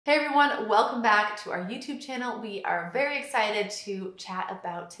Hey everyone, welcome back to our YouTube channel. We are very excited to chat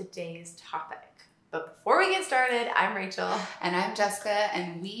about today's topic. But before we get started, I'm Rachel. And I'm Jessica,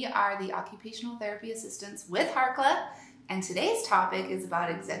 and we are the occupational therapy assistants with Harkla. And today's topic is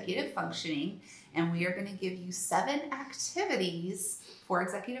about executive functioning, and we are going to give you 7 activities for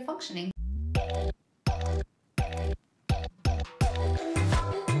executive functioning.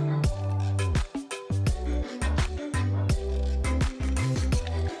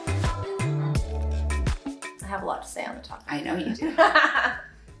 I have a lot to say on the topic. I know you do.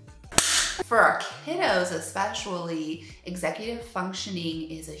 For our kiddos especially, executive functioning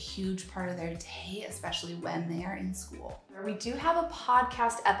is a huge part of their day, especially when they are in school. We do have a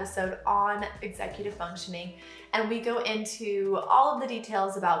podcast episode on executive functioning, and we go into all of the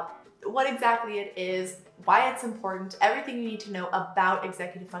details about what exactly it is, why it's important, everything you need to know about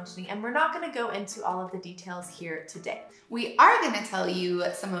executive functioning, and we're not going to go into all of the details here today. We are going to tell you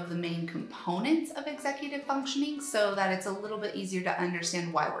some of the main components of executive functioning so that it's a little bit easier to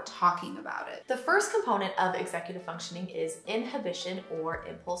understand why we're talking about it. The first component of executive functioning is inhibition or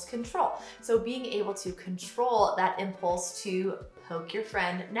impulse control. So being able to control that impulse to poke your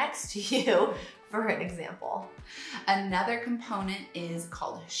friend next to you, for an example. Another component is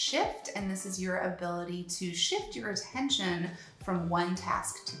called shift, and this is your ability to shift your attention from one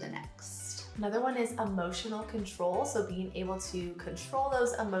task to the next. Another one is emotional control, so being able to control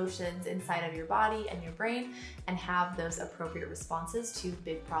those emotions inside of your body and your brain and have those appropriate responses to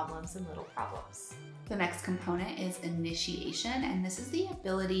big problems and little problems. The next component is initiation, and this is the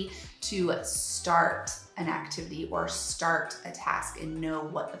ability to start an activity or start a task and know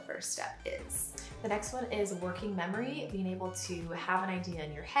what the first step is. The next one is working memory, being able to have an idea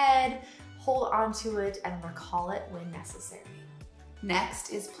in your head, hold on to it, and recall it when necessary. Next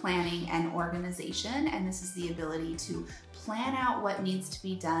is planning and organization, and this is the ability to plan out what needs to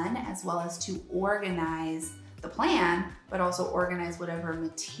be done as well as to organize the plan, but also organize whatever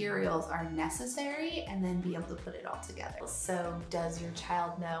materials are necessary and then be able to put it all together. So does your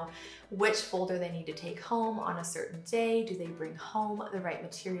child know which folder they need to take home on a certain day? Do they bring home the right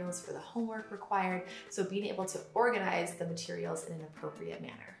materials for the homework required? So being able to organize the materials in an appropriate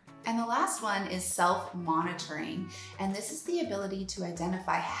manner. And the last one is self-monitoring, and this is the ability to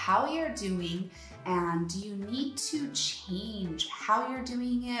identify how you're doing and do you need to change how you're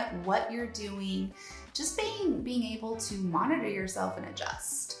doing it, what you're doing, just being able to monitor yourself and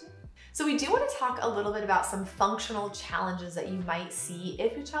adjust. So we do want to talk a little bit about some functional challenges that you might see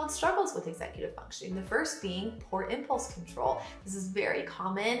if your child struggles with executive functioning. The first being poor impulse control. This is very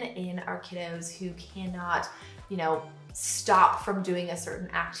common in our kiddos who cannot, stop from doing a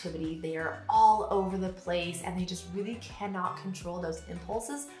certain activity. They are all over the place and they just really cannot control those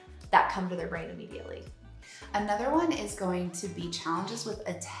impulses that come to their brain immediately. Another one is going to be challenges with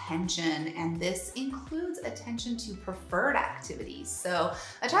attention, and this includes attention to preferred activities. So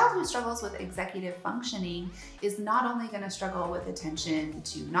a child who struggles with executive functioning is not only going to struggle with attention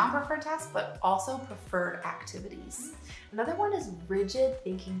to non-preferred tasks, but also preferred activities. Another one is rigid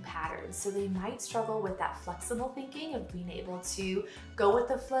thinking patterns. So they might struggle with that flexible thinking of being able to go with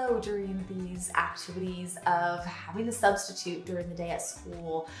the flow during these activities, of having a substitute during the day at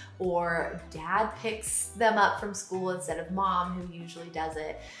school, or dad picks them up from school instead of mom, who usually does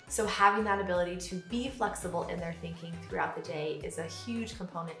it. So having that ability to be flexible in their thinking throughout the day is a huge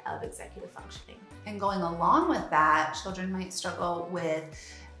component of executive functioning. And going along with that, children might struggle with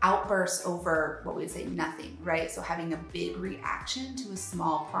outbursts over what we would say nothing, right? So having a big reaction to a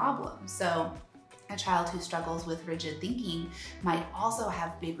small problem. So a child who struggles with rigid thinking might also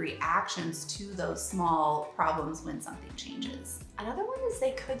have big reactions to those small problems when something changes. Another one is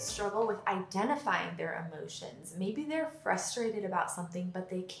they could struggle with identifying their emotions. Maybe they're frustrated about something, but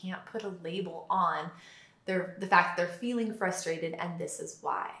they can't put a label on the fact that they're feeling frustrated, and this is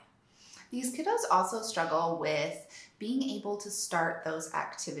why. These kiddos also struggle with being able to start those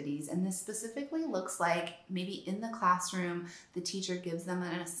activities, and this specifically looks like maybe in the classroom, the teacher gives them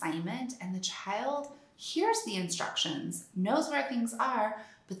an assignment and the child hears the instructions, knows where things are,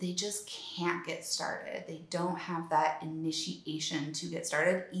 but they just can't get started. They don't have that initiation to get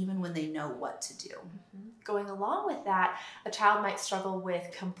started even when they know what to do. Going along with that, a child might struggle with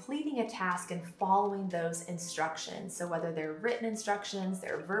completing a task and following those instructions. So whether they're written instructions,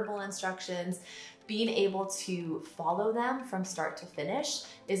 they're verbal instructions, being able to follow them from start to finish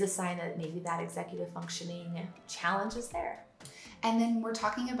is a sign that maybe that executive functioning challenge is there. And then we're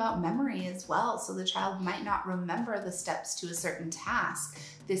talking about memory as well. So the child might not remember the steps to a certain task.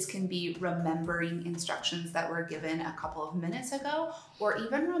 This can be remembering instructions that were given a couple of minutes ago, or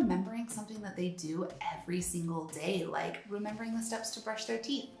even remembering something that they do every single day, like remembering the steps to brush their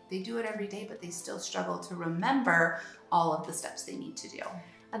teeth. They do it every day, but they still struggle to remember all of the steps they need to do.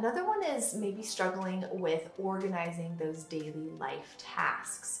 Another one is maybe struggling with organizing those daily life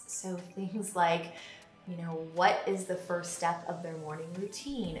tasks. So things like, what is the first step of their morning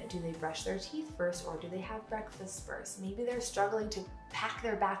routine? Do they brush their teeth first, or do they have breakfast first? Maybe they're struggling to pack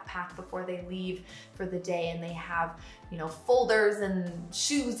their backpack before they leave for the day, and they have, folders and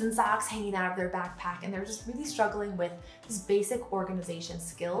shoes and socks hanging out of their backpack, and they're just really struggling with just basic organization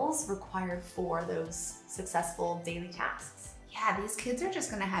skills required for those successful daily tasks. Yeah, these kids are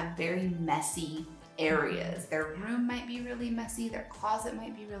just gonna have very messy areas. Their room might be really messy, their closet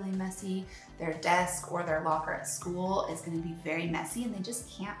might be really messy, their desk or their locker at school is going to be very messy, and they just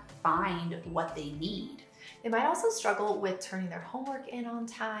can't find what they need. They might also struggle with turning their homework in on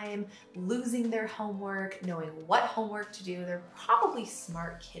time, losing their homework, knowing what homework to do. They're probably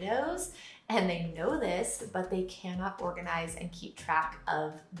smart kiddos and they know this, but they cannot organize and keep track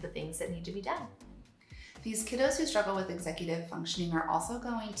of the things that need to be done. These kiddos who struggle with executive functioning are also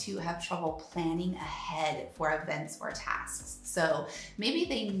going to have trouble planning ahead for events or tasks. So maybe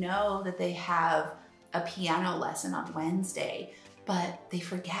they know that they have a piano lesson on Wednesday, but they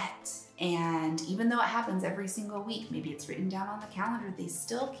forget. And even though it happens every single week, maybe it's written down on the calendar, they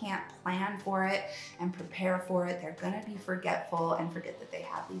still can't plan for it and prepare for it. They're gonna be forgetful and forget that they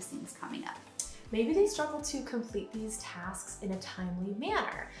have these things coming up. Maybe they struggle to complete these tasks in a timely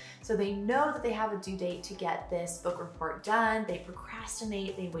manner. So they know that they have a due date to get this book report done. They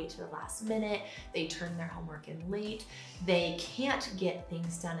procrastinate, they wait to the last minute, they turn their homework in late. They can't get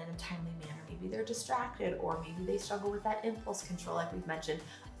things done in a timely manner. Maybe they're distracted, or maybe they struggle with that impulse control like we've mentioned.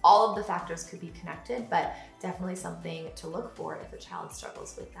 All of the factors could be connected, but definitely something to look for if a child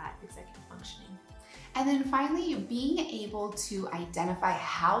struggles with that executive functioning. And then finally, being able to identify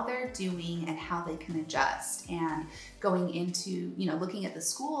how they're doing and how they can adjust. And going into, looking at the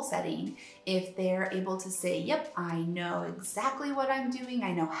school setting, if they're able to say, yep, I know exactly what I'm doing,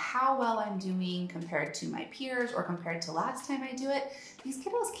 I know how well I'm doing compared to my peers or compared to last time I do it, these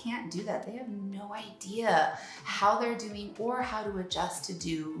kiddos can't do that. They have no idea how they're doing or how to adjust to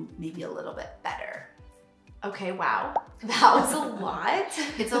do maybe a little bit better. Okay, wow, that was a lot.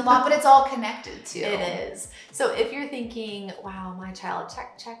 It's a lot, but it's all connected too. It is. So if you're thinking, wow, my child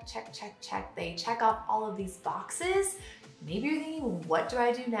check, they check off all of these boxes, maybe you're thinking, what do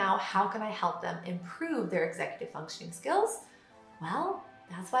I do now? How can I help them improve their executive functioning skills? Well,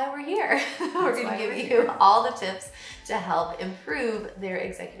 that's why we're here. We're going to give you all the tips to help improve their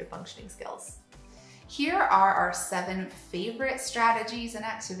executive functioning skills. Here are our 7 favorite strategies and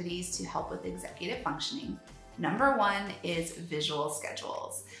activities to help with executive functioning. Number 1 is visual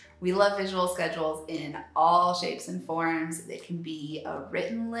schedules. We love visual schedules in all shapes and forms. It can be a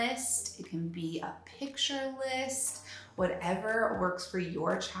written list, it can be a picture list, whatever works for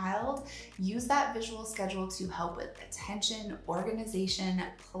your child. Use that visual schedule to help with attention, organization,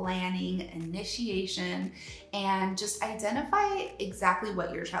 planning, initiation, and just identify exactly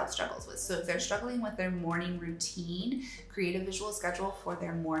what your child struggles with. So if they're struggling with their morning routine, create a visual schedule for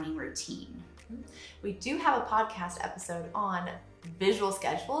their morning routine. We do have a podcast episode on visual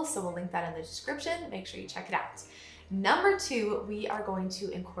schedules, so we'll link that in the description. Make sure you check it out. Number 2, we are going to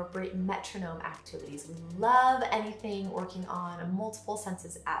incorporate metronome activities. We love anything working on multiple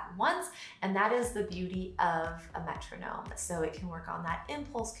senses at once, and that is the beauty of a metronome. So it can work on that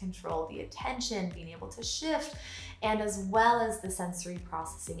impulse control, the attention, being able to shift, and as well as the sensory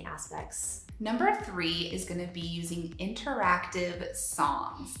processing aspects. Number 3 is going to be using interactive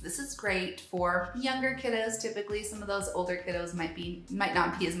songs. This is great for younger kiddos. Typically, some of those older kiddos might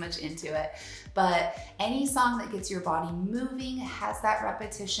not be as much into it, but any song that gets your body moving, has that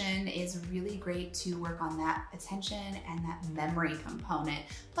repetition, is really great to work on that attention and that memory component.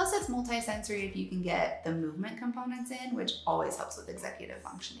 Plus, it's multisensory if you can get the movement components in, which always helps with executive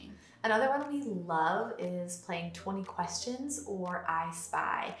functioning. Another one we love is playing 20 questions or I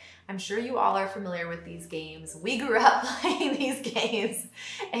Spy. I'm sure you all are familiar with these games. We grew up playing these games,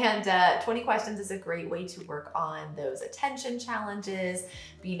 and 20 questions is a great way to work on those attention challenges,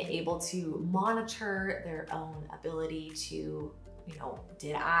 being able to monitor their own ability to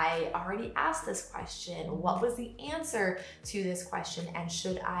did I already ask this question? What was the answer to this question? And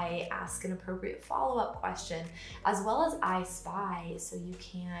should I ask an appropriate follow-up question? As well as I Spy, so you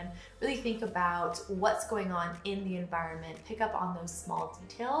can really think about what's going on in the environment, pick up on those small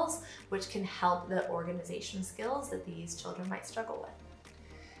details, which can help the organization skills that these children might struggle with.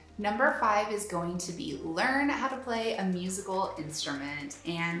 Number 5 is going to be learn how to play a musical instrument.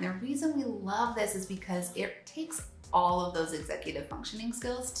 And the reason we love this is because it takes all of those executive functioning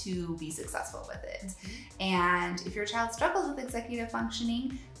skills to be successful with it. And if your child struggles with executive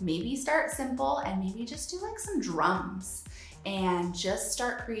functioning, maybe start simple and maybe just do like some drums and just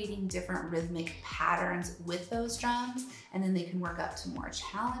start creating different rhythmic patterns with those drums, and then they can work up to more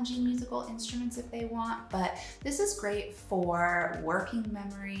challenging musical instruments if they want. But this is great for working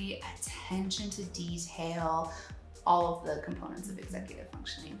memory, attention to detail, all of the components of executive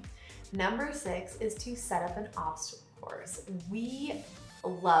functioning. Number 6 is to set up an obstacle course. We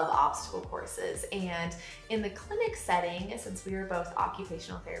love obstacle courses, and in the clinic setting, since we are both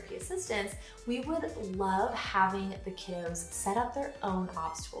occupational therapy assistants, we would love having the kiddos set up their own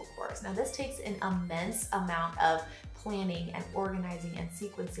obstacle course. Now this takes an immense amount of planning and organizing and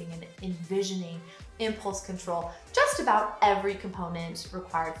sequencing and envisioning, impulse control, just about every component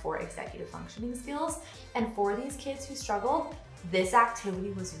required for executive functioning skills. And for these kids who struggled, this activity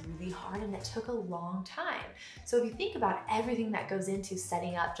was really hard and it took a long time. So if you think about everything that goes into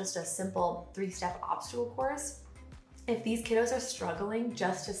setting up just a simple 3-step obstacle course, if these kiddos are struggling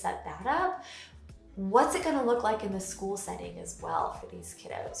just to set that up, what's it gonna look like in the school setting as well for these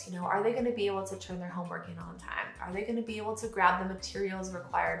kiddos? Are they gonna be able to turn their homework in on time? Are they gonna be able to grab the materials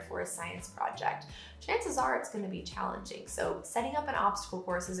required for a science project? Chances are it's gonna be challenging. So setting up an obstacle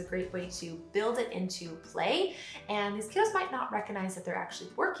course is a great way to build it into play. And these kiddos might not recognize that they're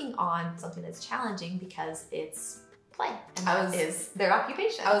actually working on something that's challenging because it's play, and that is their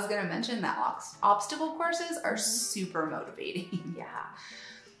occupation. I was gonna mention that obstacle courses are super motivating. Yeah.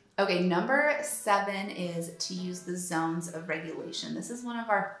 Okay, number 7 is to use the zones of regulation. This is one of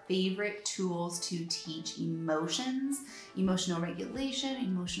our favorite tools to teach emotions, emotional regulation,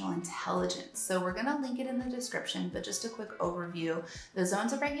 emotional intelligence. So we're gonna link it in the description, but just a quick overview. The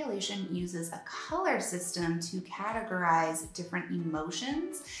zones of regulation uses a color system to categorize different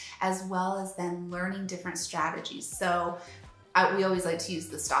emotions, as well as then learning different strategies. So we always like to use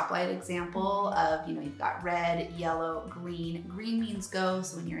the stoplight example of, you've got red, yellow, green. Green means go,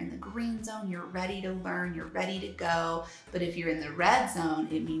 so when you're in the green zone, you're ready to learn, you're ready to go. But if you're in the red zone,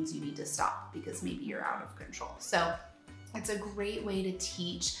 it means you need to stop because maybe you're out of control. So it's a great way to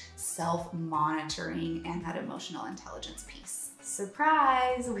teach self-monitoring and that emotional intelligence piece.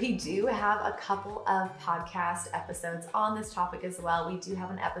 Surprise! We do have a couple of podcast episodes on this topic as well. We do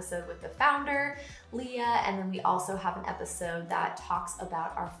have an episode with the founder, Leah, and then we also have an episode that talks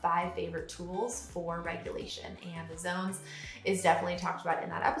about our 5 favorite tools for regulation. And the zones is definitely talked about in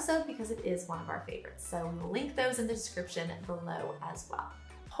that episode because it is one of our favorites. So we'll link those in the description below as well.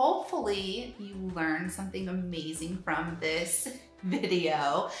 Hopefully you learned something amazing from this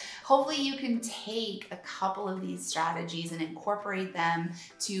video. Hopefully you can take a couple of these strategies and incorporate them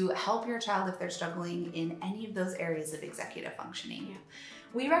to help your child if they're struggling in any of those areas of executive functioning. Yeah.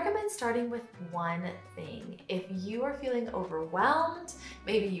 We recommend starting with one thing. If you are feeling overwhelmed,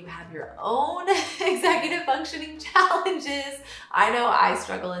 maybe you have your own executive functioning challenges. I know I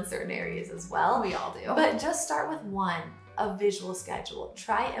struggle in certain areas as well. We all do. But just start with one. A visual schedule.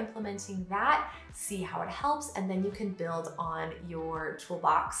 Try implementing that, see how it helps, and then you can build on your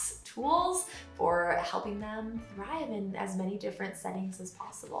toolbox tools for helping them thrive in as many different settings as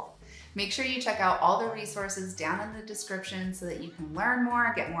possible. Make sure you check out all the resources down in the description so that you can learn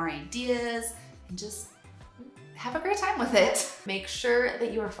more, get more ideas, and just have a great time with it. Make sure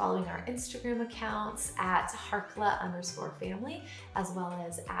that you are following our Instagram accounts at Harkla_family, as well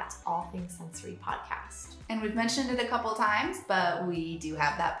as at All Things Sensory Podcast. And we've mentioned it a couple times, but we do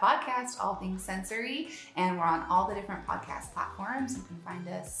have that podcast, All Things Sensory, and we're on all the different podcast platforms. You can find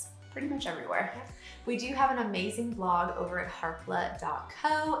us pretty much everywhere. We do have an amazing blog over at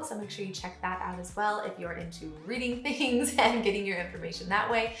harkla.co, so make sure you check that out as well if you're into reading things and getting your information that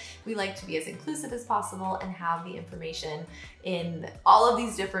way. We like to be as inclusive as possible and have the information in all of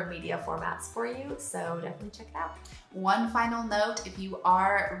these different media formats for you, so definitely check it out. One final note, if you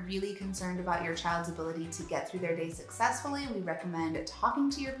are really concerned about your child's ability to get through their day successfully, we recommend talking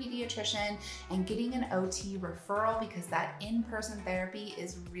to your pediatrician and getting an OT referral because that in-person therapy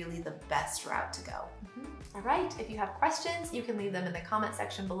is really the best route to go. All right, if you have questions, you can leave them in the comment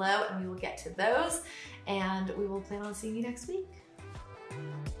section below and we will get to those, and we will plan on seeing you next week.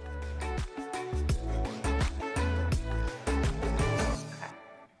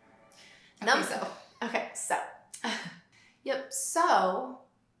 them? So. Okay, so. Yep, so.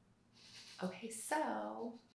 Okay, so.